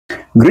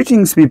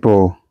Greetings,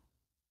 people.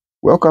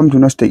 Welcome to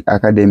Nostech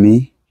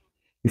Academy.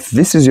 If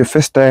this is your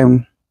first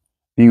time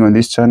being on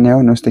this channel,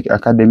 Nostech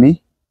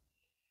Academy,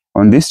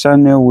 on this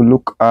channel we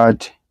look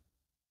at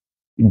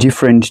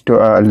different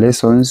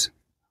lessons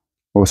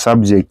or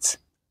subjects,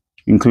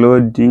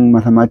 including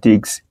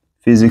mathematics,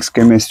 physics,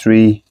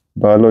 chemistry,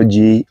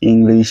 biology,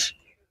 English,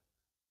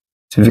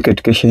 civic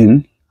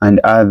education, and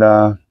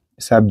other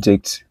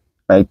subjects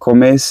like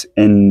commerce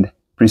and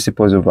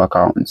principles of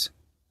accounts.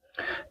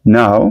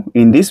 Now,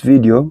 in this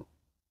video,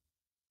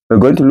 we're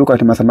going to look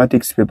at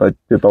mathematics paper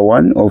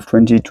 1 of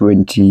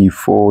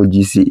 2024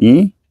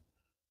 GCE,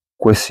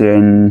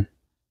 question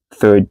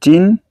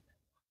 13,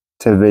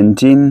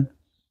 17,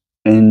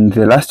 and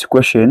the last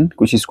question,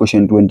 which is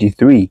question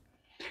 23.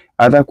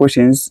 Other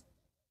questions,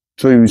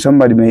 so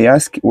somebody may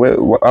ask,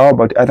 well, how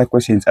about other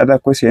questions? Other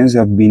questions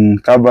have been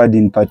covered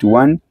in part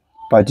 1,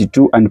 part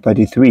 2, and part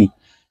 3.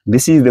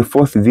 This is the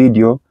fourth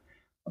video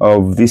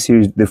of this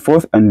series, the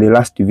fourth and the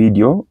last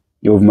video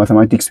of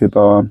mathematics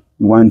paper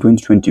 1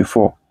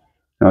 2024.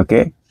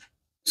 Okay,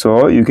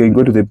 so you can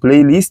go to the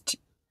playlist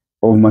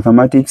of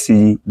mathematics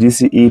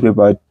GCE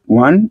paper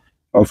 1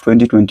 of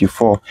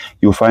 2024.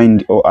 You'll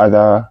find all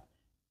other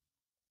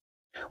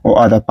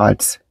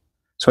parts.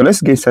 So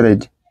let's get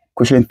started.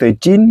 Question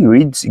 13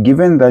 reads,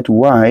 given that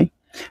y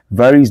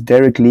varies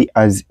directly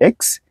as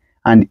x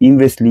and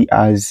inversely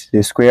as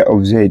the square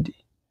of z,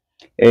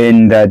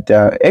 and that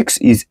x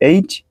is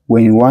 8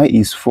 when y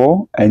is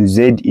 4 and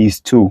z is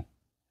 2.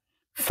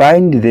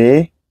 Find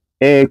the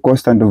A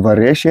constant of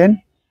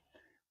variation.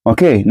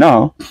 Okay,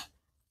 now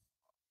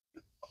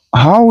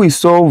how we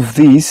solve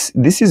this?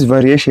 This is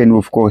variation,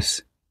 of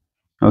course.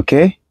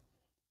 Okay,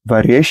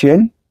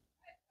 variation.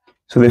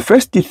 So the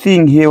first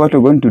thing here, what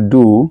we're going to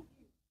do,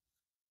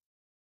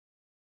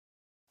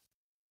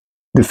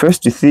 the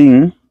first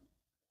thing,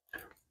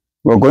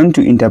 we're going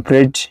to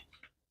interpret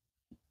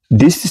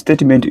this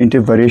statement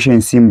into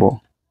variation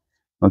symbol.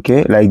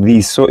 Okay, like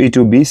this. So it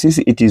will be, since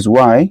it is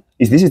y,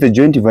 this is the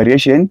joint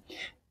variation,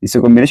 it's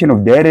a combination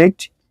of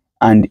direct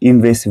and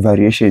inverse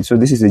variation. So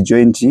this is a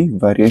joint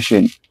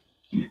variation.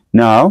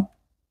 Now,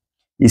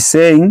 it's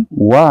saying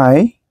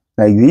y,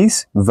 like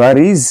this,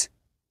 varies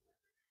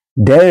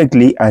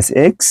directly as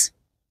x,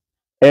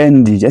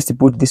 and just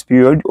put this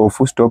period or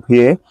full stop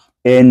here,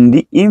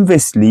 and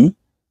inversely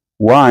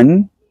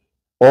 1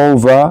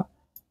 over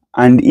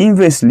and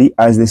inversely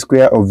as the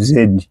square of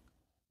z,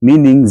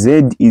 meaning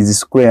z is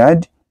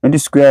squared, not the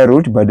square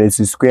root, but it's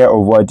the square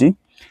of what?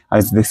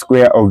 As the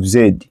square of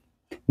z.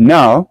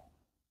 Now,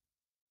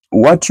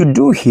 what you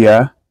do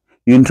here,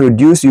 you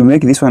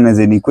make this one as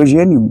an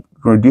equation, you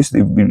produce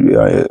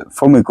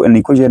form an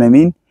equation, I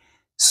mean.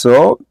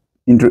 So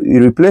you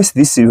replace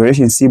this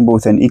variation symbol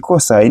with an equal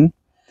sign,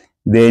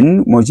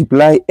 then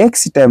multiply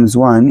x times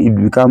 1,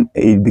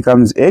 it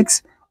becomes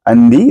x,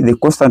 and the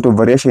constant of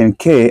variation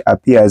k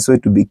appears, so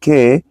it will be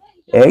k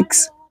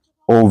x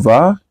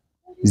over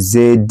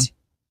z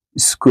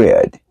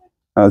squared.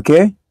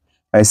 Okay,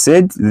 I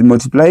said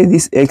multiply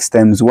this x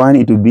times 1,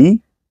 it will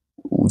be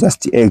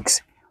just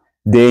x.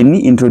 Then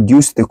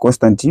introduce the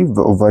constant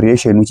of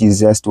variation, which is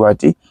just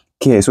what?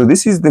 K. So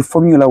this is the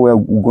formula we are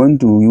going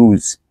to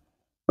use,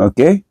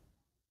 okay,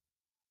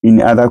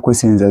 in other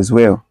questions as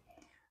well.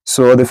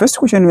 So the first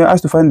question, we are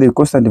asked to find the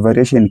constant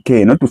variation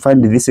k, not to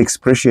find this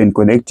expression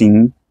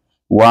connecting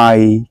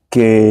y,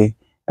 k,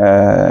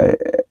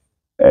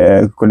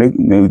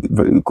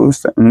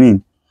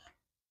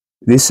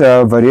 this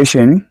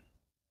variation.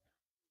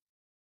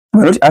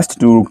 We're not asked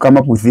to come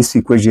up with this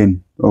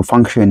equation or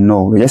function,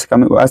 no. We're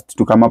asked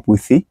to come up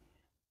with the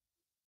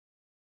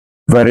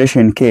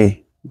variation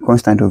k,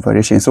 constant of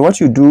variation. So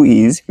what you do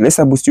is, let's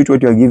substitute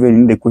what you are given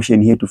in the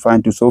question here to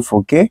solve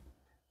for k.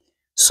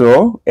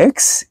 So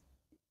x,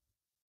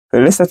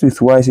 let's start with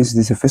y, since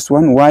this is the first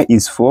one. Y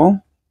is 4,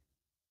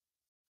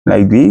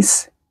 like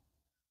this.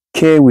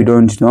 K we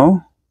don't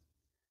know.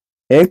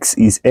 X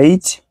is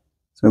 8, so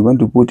we're going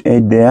to put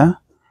 8 there.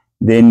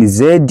 Then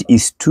z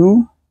is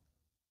 2,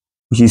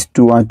 which is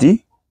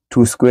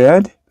 2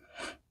 squared.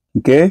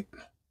 Okay,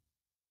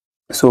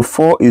 so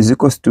 4 is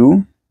equals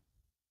to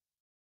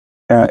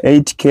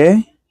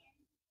 8k.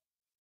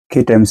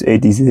 K times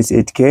 8 is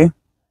 8k.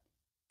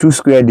 2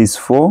 squared is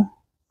 4.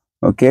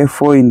 Okay,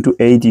 4 into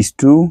 8 is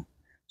 2.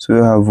 So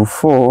we have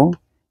 4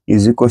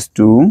 is equals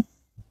to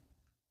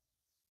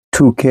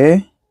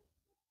 2k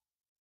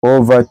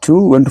over 2.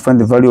 We want to find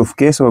the value of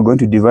k, so we're going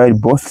to divide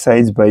both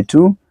sides by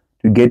 2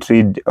 to get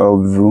rid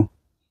of,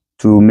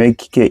 to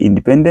make k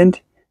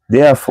independent.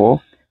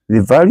 Therefore,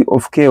 the value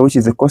of k, which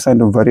is the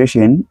constant of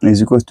variation,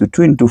 is equals to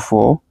 2 into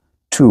 4,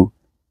 2.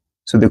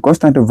 So the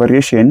constant of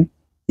variation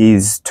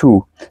is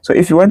 2. So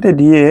if you wanted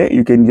here,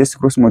 you can just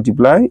cross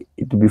multiply.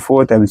 It will be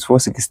 4 times 4,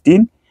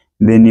 16.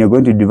 Then you're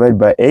going to divide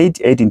by 8.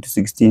 8 into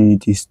 16,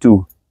 it is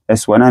 2.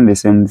 That's one and the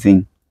same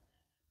thing.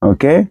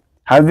 Okay?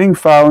 Having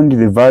found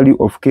the value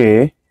of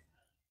k,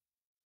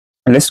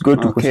 let's go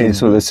to question.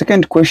 So the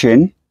second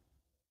question,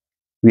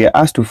 we are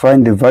asked to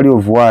find the value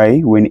of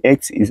y when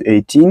x is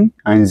 18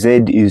 and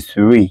z is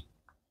 3.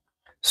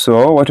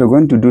 So what we're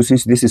going to do,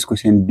 since this is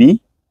question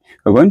B,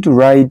 we're going to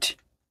write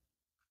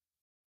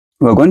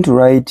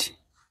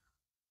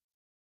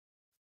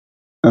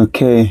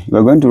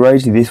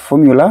this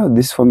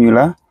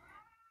formula,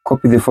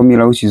 copy the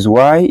formula, which is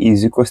y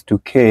is equals to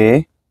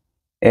k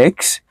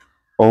x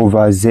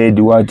over z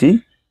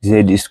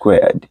z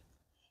squared.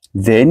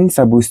 Then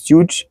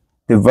substitute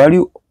the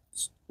value.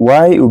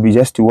 Y will be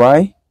just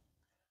y.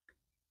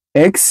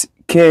 X,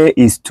 k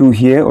is 2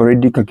 here,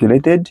 already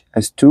calculated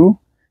as 2.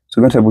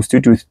 So we're going to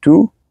substitute with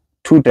 2.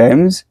 2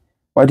 times,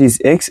 what is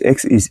x?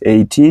 X is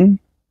 18.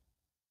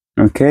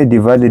 Okay,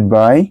 divided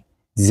by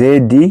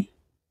z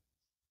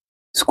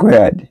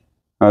squared.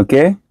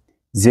 Okay,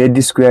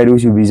 z squared,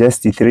 which will be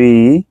just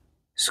 3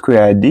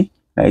 squared,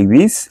 like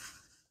this.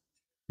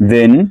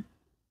 Then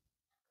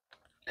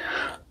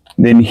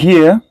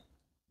here,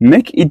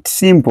 make it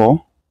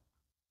simple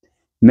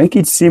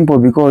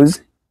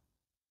because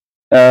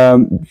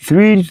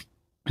 3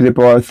 to the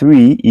power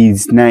 3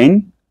 is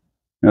 9.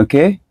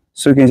 Okay,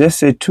 so you can just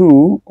say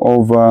 2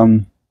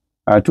 over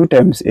 2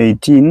 times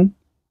 18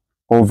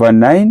 over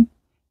 9.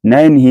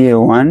 9 here,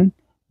 1.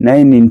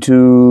 9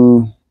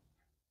 into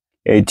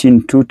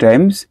 18, 2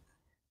 times.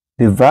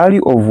 The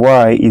value of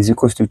y is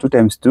equals to 2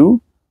 times 2,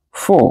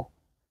 4.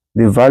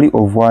 The value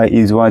of y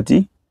is what?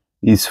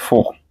 Is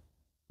 4.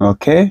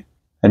 Okay,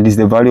 that is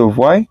the value of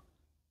y.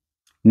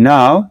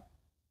 Now,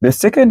 the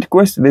second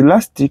question, the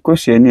last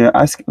question,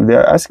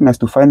 they're asking us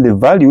to find the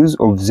values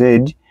of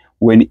z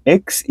when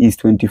x is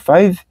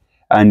 25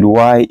 and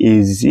y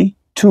is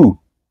 2.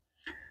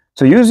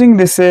 So using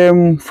the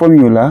same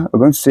formula, we're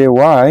going to say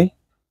y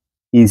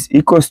is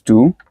equals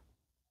to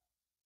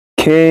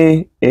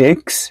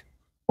kx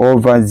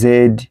over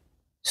z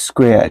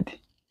squared.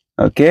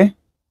 Okay,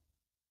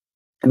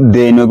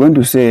 then we're going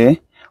to say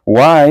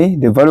y,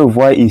 the value of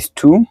y is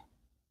 2.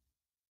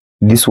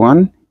 This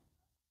one,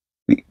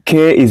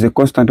 k is a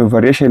constant of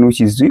variation,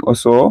 which is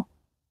also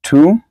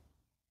 2.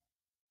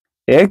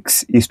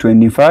 X is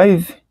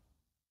 25.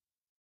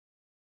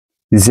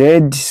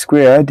 Z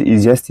squared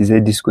is just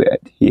z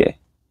squared here.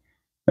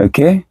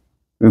 Okay,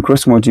 we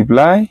cross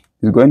multiply.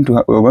 We're going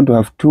to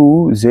have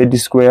 2 z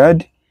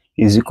squared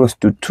is equals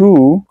to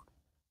 2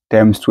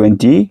 times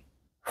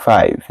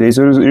 25. There's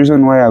a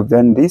reason why I've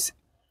done this.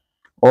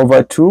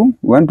 Over 2,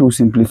 we want to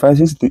simplify.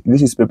 Since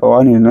this is paper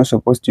 1, you're not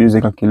supposed to use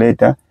a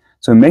calculator.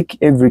 So make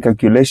every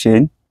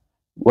calculation,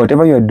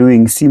 whatever you're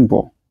doing,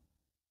 simple.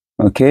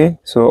 Okay,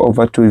 so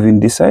over 2 even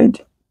this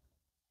side.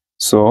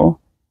 So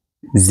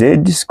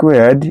z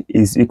squared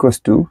is equals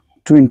to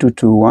 2 into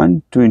 2,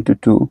 1, 2 into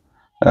 2,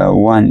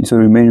 1. So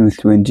remaining with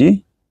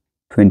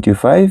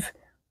 25.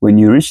 When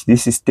you reach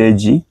this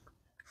stage,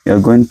 you're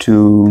going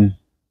to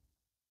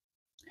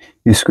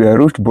square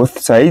root both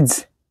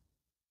sides.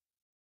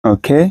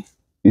 Okay,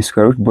 you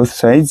square root both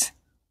sides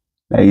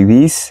like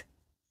this.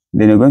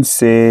 Then you're going to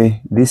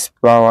say this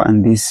power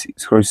and this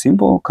square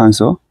simple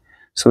cancel.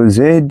 So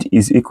z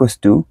is equals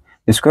to,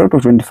 the square root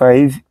of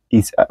 25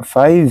 is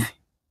 5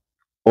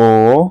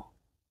 or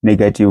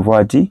negative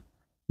what?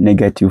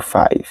 Negative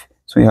 5.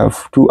 So we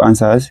have two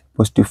answers,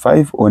 positive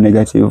 5 or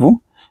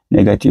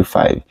negative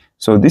 5.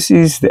 So this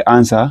is the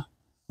answer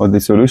or the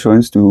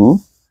solutions to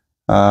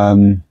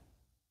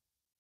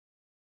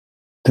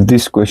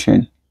this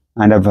question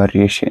under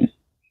variation.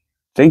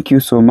 Thank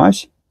you so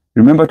much.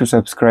 Remember to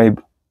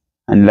subscribe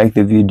and like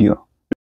the video.